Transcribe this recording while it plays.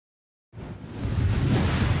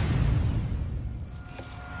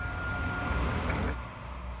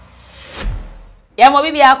mo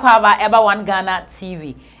bibi akwa eba one Ghana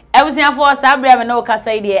TV. Ebusia for sabra me no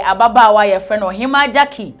kasa ide ababa wa ye friend Ohemaa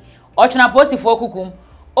Jackie. Ochuna post for kukum.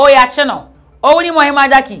 O ya che no. O woni Ohemaa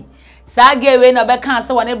Jackie. Sage we no be kan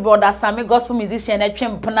se woni brother Sami gospel musician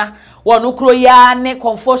etwempna. Wonu kro ya ne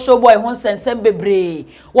comfort show boy ho nsensem bebre.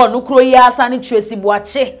 Wonu kro ya asa ne Tracy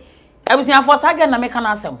Boache. Ebusia for sage na me kan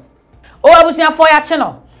asem. O ebusia for ya che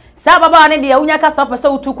no. Sa baba ne de unya kasa pese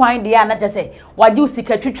utu kwan de na jese. Waje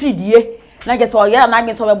usika twitwiri die. Na jese o ya na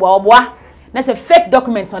me so be boa. Na say fake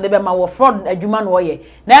documents on the be ma wo fraud adwuma no ye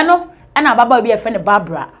na no na baba bi e fe ne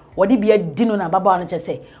Barbara wodi bi adino na baba no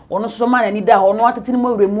chese wono so ma na ni da ho no atete no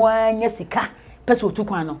mawremu anya sika pese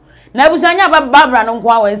otukwan no na abusanya Barbara no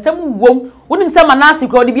nko awen nsem wom wonim se Manasseh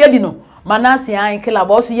ko wodi bi adino Manasseh an kila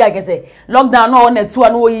bo so yi agese lockdown no na tu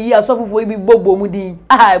no yi asofofo bi gbogbo mu din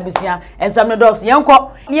abusia ensam no dos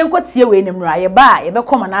yenko tie we ne mra ye ba ye be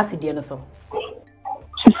ko Manasseh die no so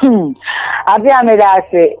abi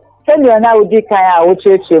amedase Senior na udi kaya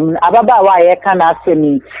ochechem ababa wa ye kana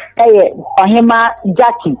asemi Ohemaa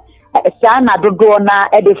Jackie sana dodo na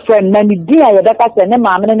e de friend na ni dia ye beka se ne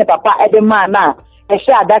maame ne papa e de ma na e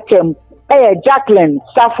hye adakem Jacqueline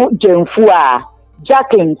Safu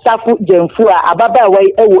Jemfua ababa wa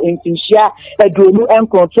ewo entinhia eduonu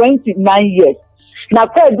enko 29 years na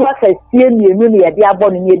kwa edu akasie mienu ne ye de abọ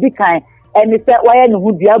ne di kan eni se wa ye ne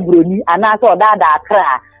hu dia broni ana se odada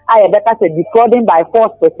akra I better say defrauding by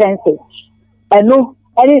false pretenses. And no,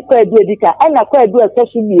 any quite do editor, and a quite do a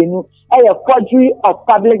session you a forgery of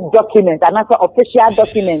public documents, and also official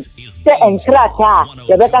documents. Say and crata,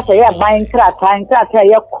 the better say buying crata and crata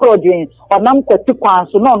your crowding, or none to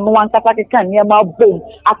so no one can near my boom,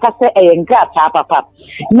 after say a crata papa.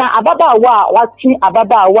 Now ababa watching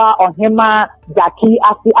ababa Ohemaa Jackie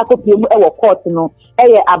as the acopium or court no,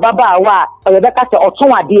 ababa or the better say or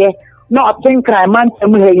dear. No, I think I'm man to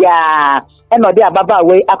me ya. And no, dear Baba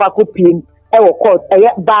way akakopim. Ewo court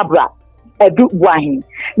Barbara edu buahin.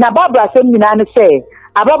 Na Barbara say me na say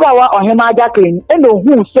ababa wa Ohemaa Jackie. Eno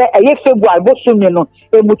who say February bo so me no.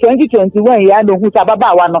 Emu 2021 ya no who say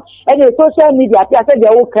ababa wa no. Ene social media tia say dey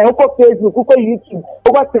kan ko Facebook ko YouTube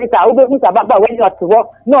ko Twitter wo be who say ababa when you at work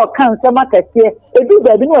no kan say makese. Edu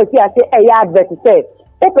be bi no say advert say.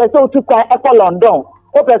 O person to kwa e London.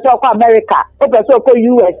 O person ko America, o person ko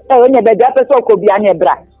US, onye be dia person ko bia ne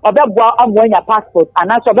bra. Obeboa amwanya passport,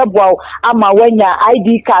 anaso obeboa amawanya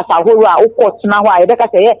ID card ahoro a ukotuna ho a yebeka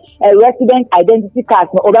say resident identity card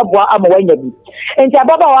no obeboa amawanya bi. Enti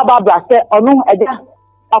ababa wa Barbara say onu eja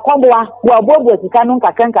akwamboa wo abobo sika no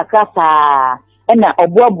nkakra saa. Ena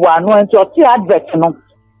oboboa no enti o ti advert no.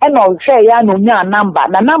 Ena o hwe ya no nya number,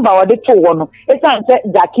 na number wo de to wo no. Esan say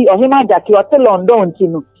Jackie Ohemaa Jackie o te London ti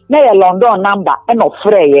no. Na ye London number and of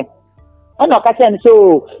frey. And of catching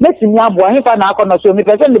so, let's me abo him for na kono so me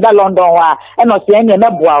person be London wa and of say any na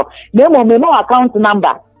boa. Nemo me no account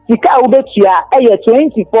number. Sika ubetua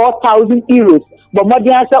 24,000 euros. But more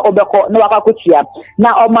than say obeko no wakakotua.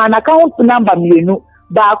 Na o man account number mienu.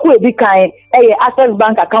 Ba ku edi kan Access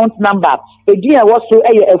Bank account number. Edi e wo so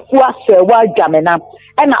afua sewa Jamena.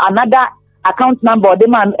 And another account number the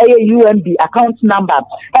man UMB account number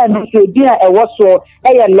and so dia e wo so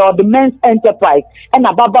Lord Men's Enterprise and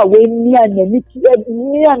ababa we ni den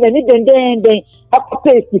up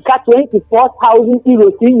pay 24,000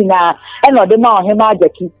 euros na and the man Ohemaa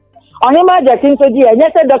Jackie so dia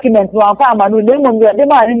nyese document no amfa amanu na mo the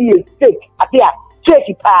man ni fake apia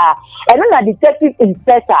fake pa and na detective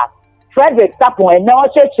inspector Frederick Sapon and no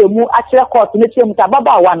chechemu actual court no chemu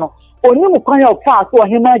ababa wa no oni mu kan yo fa so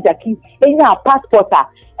Ohemaa Jackie enya passport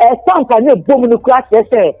stamp kan e bom no kra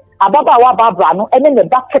se ababa wa Barbara no ene ne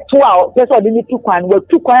baketo a so de ni tukwan wa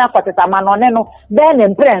tukwan akoteta ma no ne no be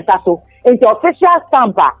ne prensa so enti official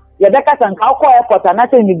stamp ye beka san ka ko airport na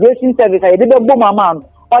immigration service ye de be bom ama no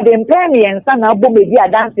o de mpeni ensa na bom e di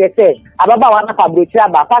adanse se ababa wa na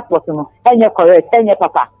fabricate ba passport no enye correct enye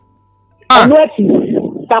papa no ati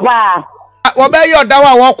taba wo be yo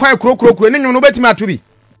dawa wo kwan krokro ne nyum no betimi atobi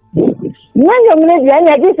Nanya mnezi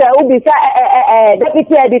anya jisa ubisa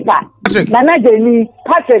deputy editor. Nana Jenny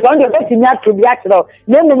Patrick on the betting to be actual.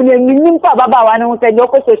 Name Nimpa Baba one say no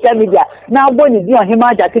social media. Now Bonnie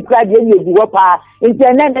Ohemaa Jackie cried the wapa.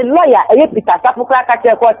 Internet lawyer a Peter Sapuka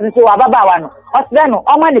catcher court and so Baba one. Osdano,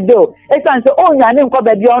 on money bill. It's on so own your name called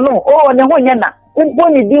no. Oh, no one yana.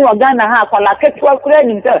 Bonnie Dio Ghana half for like 12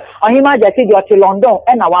 credits. Ohemaa Jackie got to London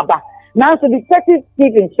and Awaba. Now to detective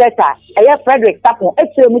chief inspector, Frederick Sapon,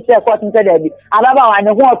 Mr. Court in Teddy, Alaba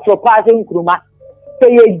and what to pass in Kruma.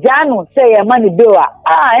 Say a Jano, say a money bill.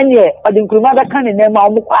 And yeah, or the Kruma that can name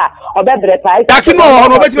Muka or better price. Takino or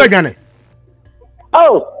Robert Megane.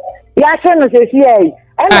 Oh, Yashan says, yeah,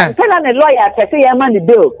 and tell an lawyer to say a money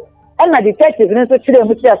bill. And my detective and so children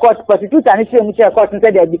which are court prostitute and which are court and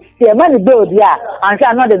said the money bill, yeah, and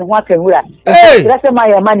I'm not in one can that's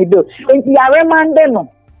my money bill. And you are remanding.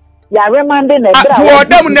 You are remanding a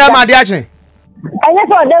them near my diache. And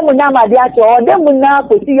that's all them now, my dear, or them will now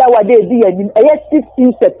see our day in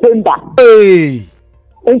 16 September. Hey,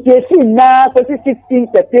 and you see now, 16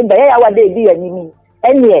 September, our day, and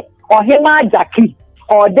anyway, Ohemaa Jackie.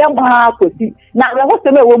 Or them could see. Now, what's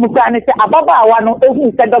the way woman can say about one of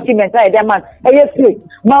those documents I demand? Yes,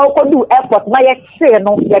 Malco do effort, my ex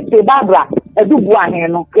no, yet Barbara, a Dubois,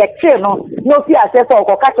 no, yet no fear, say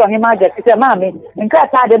for catch on him, Jackie, mammy, and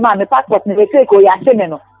catch the mammy passport, and they take or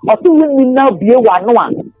Yashino, or two women now be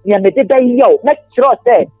one. You may take a yo, make sure,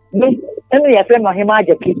 say, me, and we are friend of him,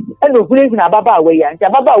 Jackie, and no believe in a Baba way, and a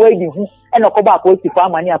Baba way, and a Coba post for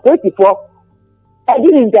money, 44. I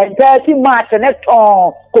didn't tell March and that's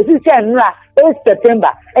all. Because 8 September,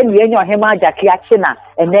 and we are Ohemaa Jackie Achina,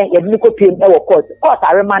 and then you look up him our court. Court,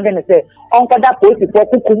 I remind and say, Uncle that post for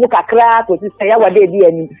Kumuka crack, which is say our day,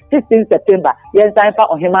 16 September, yes, time for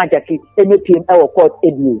Ohemaa Jackie, and make him our court.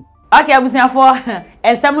 Okay, I was here for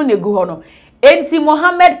and someone you go on. Enti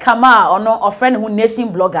Mohammed Kamal, or no, a friend who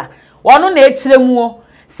nation blogger. One on H. Say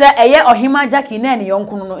a year Ohemaa Jackie, nanny,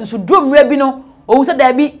 uncle, and so drum rebino, or said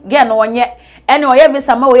there be get no one yet. Ene oye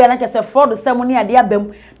visa ma we ya na kese fraud ceremony ade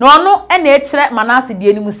abem na ono ene ekire Manasseh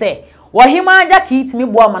die nimu se Ohemaa Jackie timi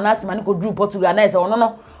boa Manasseh mane ko dru Portugal na ese ono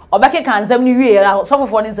no obeke kan nsem ni wie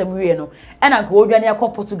sofofo ni nsem wie no ena nka odwane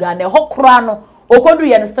yakọ Portugal na hokora no okodu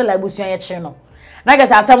ye no still abusuan ye kire no na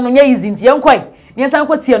kese asem no nya easy ntie nkoi ni nsan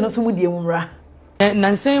ko tie no so mu die mumra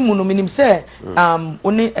na nsem mu no minim se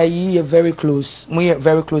oni ayi very close we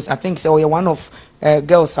very close. I think so one of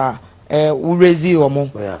girls are we raise you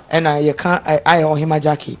and I can't I Ohemaa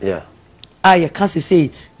Jackie. Yeah. I can't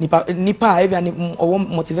say nipa even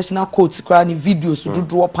motivational quotes, crying videos to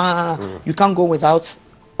draw pan. You can't go without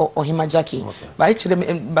Ohemaa Jackie. Okay. But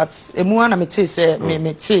actually, but emuana me say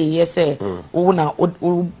me say yes una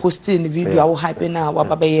posting the video I will hype now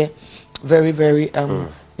wababe very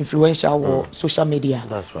influential or social media.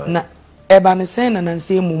 That's right. Na eba ne say na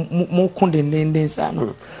say mo kondenden sa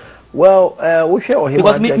no. Well, we share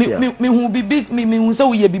Ohemaa Jackie. Because me who be busy, me who say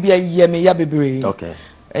we be a me ya bebre. Okay.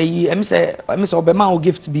 I say Obama will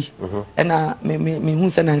gift be. And me who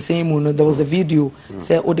say and say no, there was a video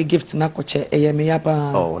say all the gifts na koche me ya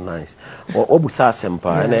pa. Oh, nice. Obusa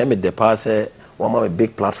sempa and I made the pass one of a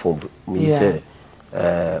big platform me say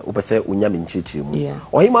ope say unya me nchichi mu.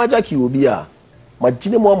 Ohemaa Jackie will be a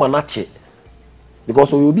magine mo manache.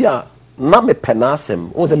 Because we will be a na me penasem.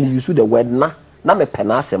 O say me use the word na me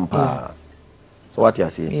penasem pa. So what you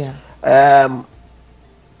say? Yeah.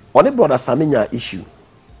 On the brother Saminya issue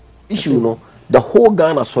no the whole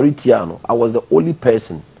Ghana sorry tiano I was the only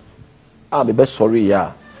person I'm the best sorry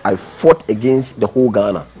I fought against the whole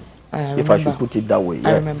Ghana if I should put it that way.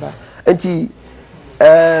 I remember. And he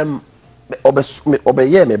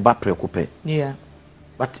obey me ba preocupe. Yeah.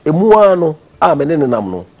 But emuano menene nam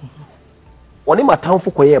no oni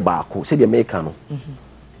matamfo koye baako se de make no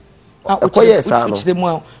koye sa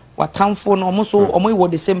no watamfo no omo wo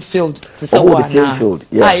the same field to say the same field.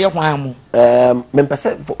 Yeah. Ye hwan mo me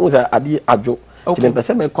pese for ade adwo ti me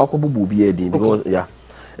pese me kwakọ bubu bi edi because yeah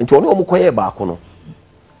nti oni omo koye baako no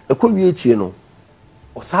ekowie echie no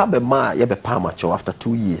osabe ma ye be pa macho after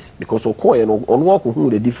 2 years because okoye no on work who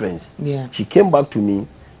the difference. Yeah. She came back to me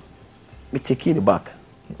taking it back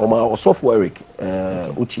or software Eric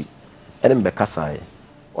uchi and then bekasai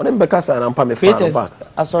on them bekasai and ampa me fan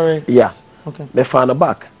back sorry. Yeah. Okay. Me fan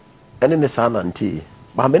back and then the san anti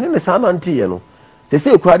but me ne san anti you know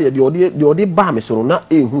say kwade the odi ba me so no na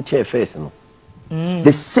ehu chair first no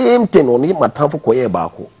the same thing on him matamfo koye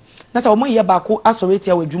baako na sa omo ye baako asoreti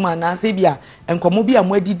a wadwuma na se bia enkomo bia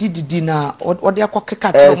mo adididi na ode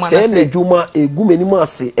akokeka che o ma na se se dwuma egumeni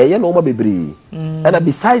ase eye na o ma bebre and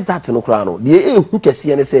besides that no kra no the ehu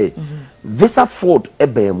kese ne say visa fraud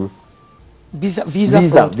ebam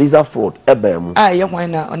visa fraud ebam ye hwan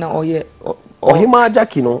na oye Ohemaa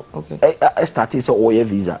Jackie no okay started so oye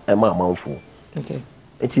visa e ma manfo okay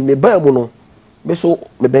enti me ba mu no me so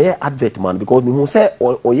me be advert man because me hu say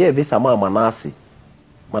oye visa ma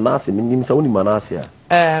Manasseh minim sa woni Manasseh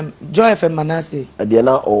Joy FM Manasseh de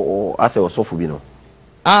na o ase osofu bi no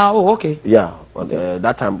okay yeah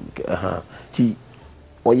that time ti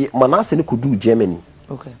oye Manasseh ne kudu Germany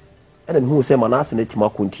okay and then who say Manasseh ne tima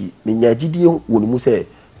konti me nya gidie woni mu say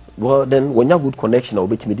well then when you good connection o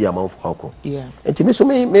betimi dia man for akọ yeah enti me so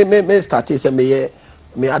me start say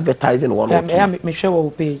me advertising one or two me share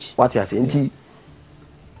our page what you say enti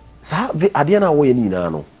sa ade na wo ye ni na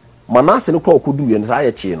no Manasseh no kwa okudu yen sa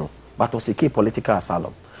ye chi no but oseke political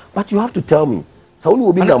asylum. But you have to tell me so we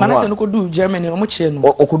obi na mo Manasseh no kodu Germany no mo chi no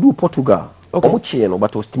okodu Portugal omo chi no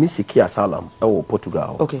but ostimi seke asylum e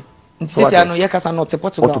Portugal. Okay. Sisi ano ye kasa no te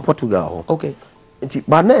Portugal. Portugal. Okay. Nti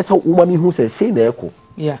ba na so wo mami hu say na eko.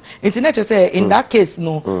 Yeah. Nti na che say in that case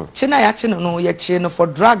no china ya chi no ye chi no for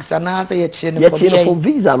drugs and say ye chi no for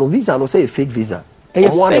visa no say a fake visa. A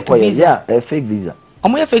fake visa. Yeah, a fake visa.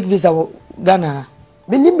 Omo ye fake visa Ghana.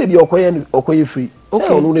 Me nim be okoye free. Say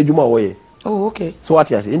onu na djuma wo ye. Oh, okay. So what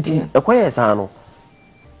you say? Nti ekoye sa no.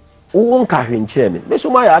 Wo nka hwenche me so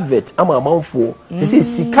my advert ama amanfo say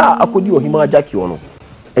sika akodi Ohemaa Jackie ono.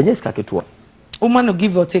 Enye sika ketua. Woman no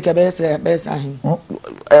give or take a best him.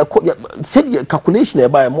 Said calculation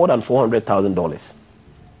by more than $400,000.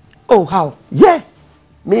 Oh, how? Yeah.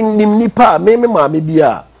 Me nipa me mama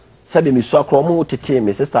bia sabe me so akro mo tete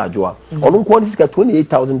me sister adwoa. Ono nko on sika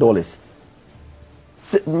 $28,000.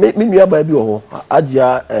 Me nua ba bi ho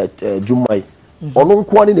agya jumai. Ono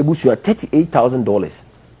nko ne nebusu $38,000.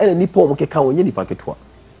 Ene nipa o mkeka onye nipa ketua.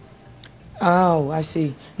 Oh, I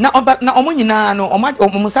see. Na omo nyina no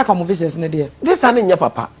omo saka mo visas ne de. Visa ne nya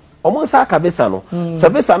papa. Omo saka visa no. Se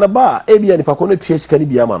visa na ba e bia nipa ko no twa sika ne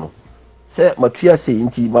bia ma no. Se matua se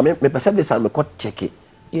nti ma me pese visa me ko check.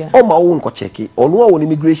 Yeah. O ma wo nko check. Ono a wo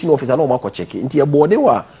immigration officer na o ma ko check. Nti e bode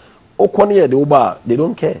wa o ko ne ye de wo ba they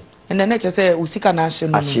don't care. And the nature say usika na ahye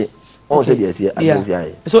no. Ahye. On say yes here.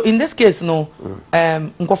 So in this case no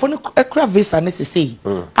nkofo no ekra visa ne sesei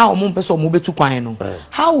a omo mpese omo betu kwan no.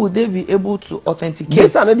 How would they be able to authenticate?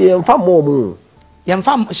 Visa ne de mfa mo.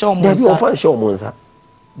 Yemfa show mo. They be on show mo nsa.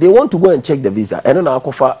 They want to go and check the visa. And na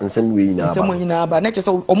akofa nsem we nyina ba. Nsem nyina ba. Na say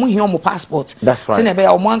omo hia omo passport. That's right. Say na be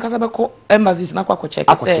omo ankasa be ko embassies na kwa check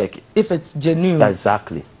say if it's genuine.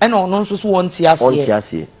 Exactly. And ono nso so want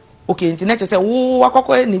ase. Okay, nti na say wo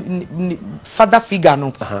akokọ ni father figure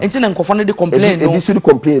no. Nti na nkofo no dey complain no. Ebi so dey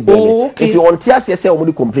complain breme. Nti on tiase say omo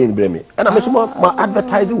dey complain breme. And na me so ma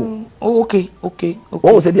advertise wo. Oh, okay.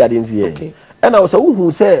 Wo say dey adenzi here. Okay. And na so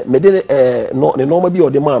hu say me dey no ne normal bi o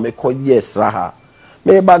dey ma me ko yes raha.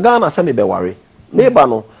 Me ba Ghana say me be worry. Me ba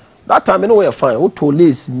no that time me no we fine. O to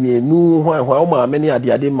lace me nu hwan o ma me ni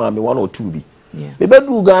ade ma me 1 or 2 bi. Yeah. Me be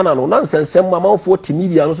do Ghana no na nsensem ma man for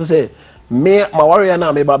media no so say me ma warrior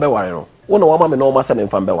na me ba be worry no. Wo no ma me no ma say me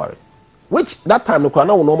fam be worry. Which that time no kwa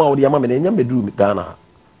na wo no ma wo dey ma me nya me do Ghana.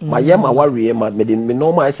 Ma ye ma warrior ma me dey me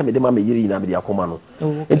no ma say me dey ma me yiri na me dey akoma no.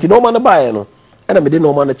 Enti no ma no bae no. E na me dey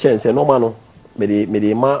no ma no chance no ma no me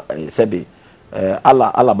dey ma sebe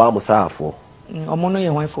Alabama saafo. Omo no ye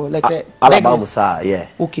hwan for let's say Alabama sa yeah.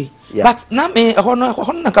 Okay. Yeah. But na me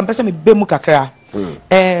hono na kampese me be mu kakra.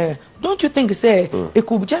 Don't you think say it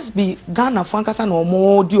could just be Ghana for ankasa na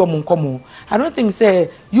omo di omo nkomo? I don't think say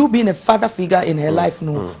you being a father figure in her life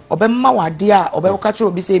no. Obemma wade a obewka kire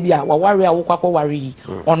obi say bia wa ware a wokwa ware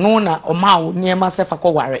ono na oma wo niema sefa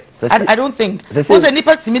ko ware. I don't think. What's the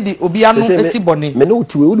nipa timi di obi anu esi bone. Me no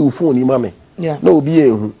tuwe wo phone ni ma me. Yeah. Na obi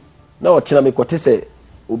ehu. Na o kina me kote say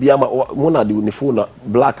obi ama muna di ni phone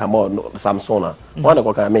black ama Samsung na. Wana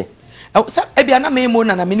ko kan me. So ebia na me mo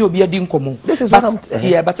na me ni obi adi nkomo. But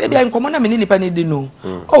yeah, but ebia nkomo na me ni nipa ni di no.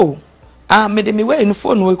 Oh, me de me we no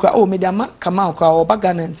phone we kwa me de ama kama kwa oba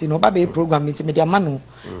Ghana nti no oba be program nti me de ama no.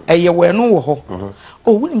 Eye we no wo ho.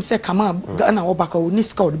 Oh, wonim say kama Ghana oba ka oni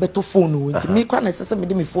ska o de beto phone wo nti me kwa na sese me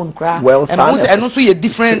de me phone kra. Eno so ye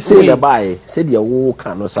different way. Say the buy, say the wo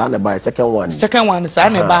kan no sa na buy second one sa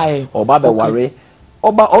na buy. Oba be worry.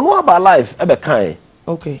 Oba ono aba life e be kan.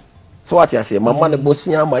 Okay. So what you say, mama ne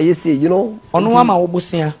bosia ma you say, you know, ono ama wo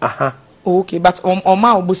bosia. Aha. Okay, but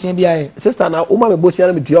oma wo bosia bia e. Sister na uma me bosia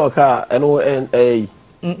na me tua ka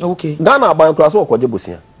okay. Ghana ban kra so okoje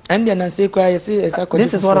bosia. And then I say kwa you say esa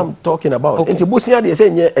This is what I'm talking about. Enti bosia de say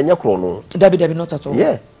enye kro no. Dabi not at all.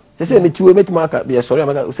 Yeah. Say me tuwe metima ka be sorry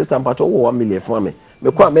am sister mpato wo 1 million for me.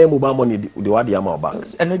 Me kwa me mobile money the wadi am back.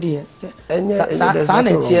 Eno dey sa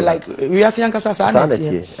na tie like we are saying kasa sa na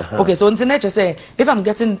tie. Okay, so internet say if I'm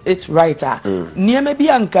getting it right niema bi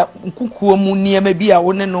anka nkukuo mu niema bi a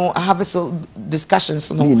woni no have so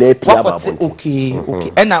discussions no.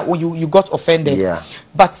 Okay. And now you got offended. Yeah.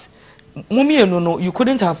 But Mummy, no, you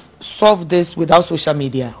couldn't have solved this without social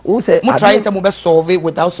media. Who say try to solve it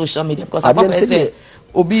without social media because Papa say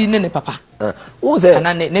Obi ne papa. Who say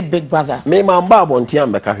and ne big brother. Me mamba bonti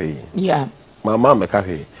am beka hwe. Yeah. Mama meka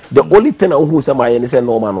hwe. The only thing I who say my say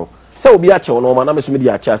normal no. Say obi a che normal na me so me di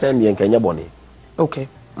a che say me nkanya bone. Okay.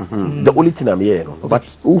 The only thing I'm here no.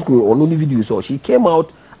 But who on the video so she came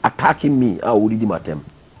out attacking me. I already matem.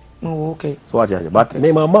 Oh, okay. So what you say? But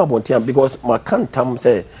me mamba bonti am because my cantam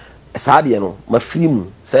say Sadia no, my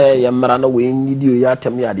film say Yamara no we need you ya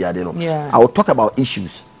tell me ade no. I will talk about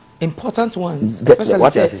issues. important ones,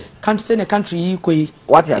 especially country in a country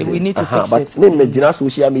we need to fix it. But name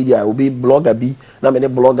social media will be blogger be na me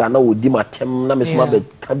blogger na wo di matem na me so be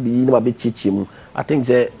ka bi na be chichim. I think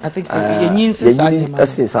say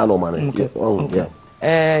essence no man.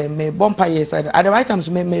 Yeah. Me bompa yes at the right times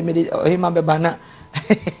me Ohemaa be bana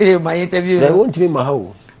my interview. They won't me ma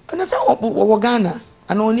how. And say wo Ghana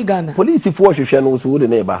and only Ghana. Police for hwehwe no so wo de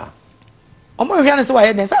na ba. Omo hwehwe na say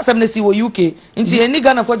why den say na see wo UK nti any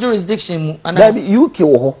Ghana for jurisdiction mu and UK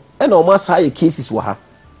wo ho e na omo say cases wo ha.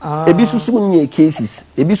 Ebi susu nye cases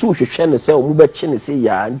ebi so hwehwe ne say omo be che ne say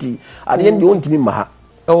ya nti ade ne won't me ma ha.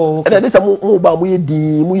 Oh, okay. And then mo ba mo ye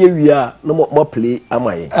di mo ye wia no mo play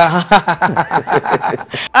amaye.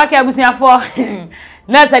 Okay, abusiafo.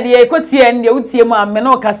 Na say de ekotie ne utie mu ame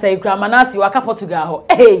na okasa ikura Manasseh waka Portugal ho.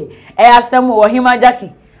 Hey, asem Ohemaa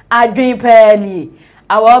Jackie adwen pa ni.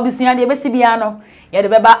 Awa obusia de besi bia no. Ye de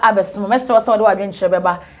beba abesom. Mese wo so de wadwen kire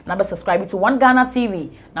beba na be subscribe to One Ghana TV.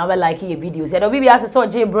 Na be like your videos. Ye de obi bia se so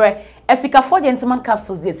jebre. Esika for gentleman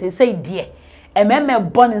capsules dey say die.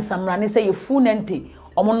 Ememe born in Samrani say you full nente.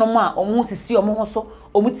 Omonom a omo sisi omo ho so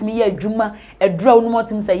omutimi ye adwuma edura onum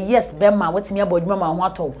otim say yes bema wetimi abodwuma ma ho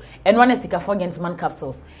atọ eno na sika for gentleman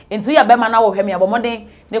capsules enti ya bema na wo hwemi abomoden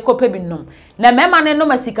ne kope binom na mema ne no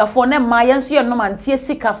masika for ne ma ye nso ye no mantie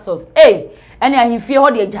sika capsules ene ahimfie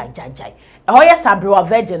ho de jai ho ye sabrewa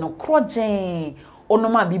virgin no krogen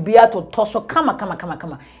onoma bibia to toso kama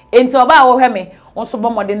enti oba wo hwemi onso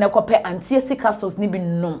bomode ne kope antie sika capsules ni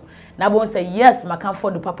binom na bon say yes makan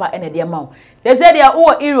for the papa ene de ma they say they are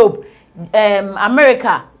all Europe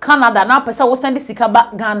America Canada na pesa wo send sika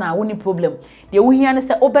ba Ghana woni problem de wo hia ne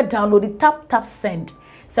say obe download the tap send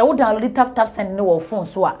say wo download the tap send ne wo phone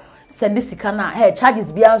so a send sika na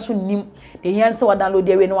charges bia nso nim de hia say wo download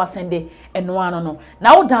de we no wa send eno ano no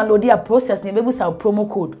na wo download ya process ne bebu sa promo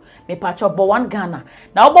code me patch up 1 Ghana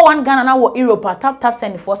na wo 1 Ghana na wo Europe tap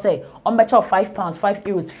send for say on betcha £5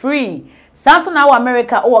 €5 free Samsung now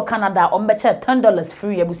America or Canada on betcha $10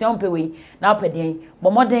 free ebusi on pay we now pay den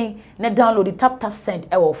but modern ne download the tap send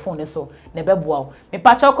e wo phone so ne beboa me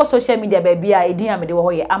patch up social media baby a edin am de wo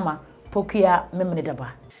ye ama pokia memne daba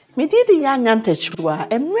me didi ya nyantachua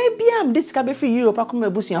emre bia am this ka be free Europe akoma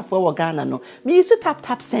ebusuafo wo Ghana no me use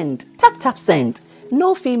tap send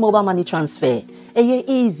no fee mobile money transfer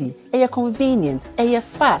easy convenient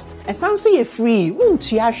fast and sounds so free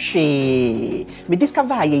won't ya hwe me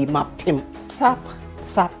discover ye mapim tap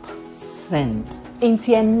send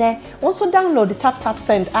intienne also download the tap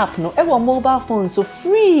send app no e mobile phone so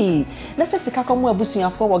free na first ka komo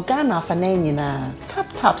abusuafo wo Ghana afa na nyina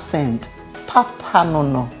tap send papa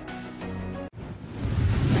no